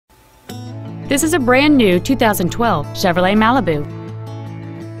This is a brand new 2012 Chevrolet Malibu.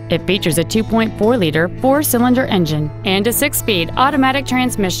 It features a 2.4-liter four-cylinder engine and a 6-speed automatic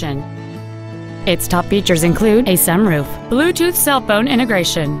transmission. Its top features include a sunroof, Bluetooth cell phone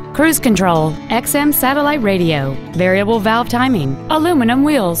integration, cruise control, XM satellite radio, variable valve timing, aluminum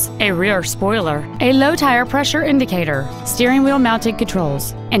wheels, a rear spoiler, a low tire pressure indicator, steering wheel mounted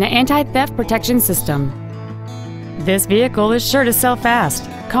controls, and an anti-theft protection system. This vehicle is sure to sell fast.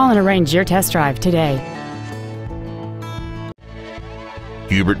 Call and arrange your test drive today.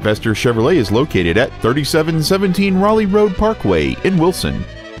 Hubert Vester Chevrolet is located at 3717 Raleigh Road Parkway in Wilson.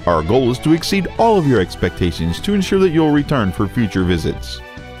 Our goal is to exceed all of your expectations to ensure that you'll return for future visits.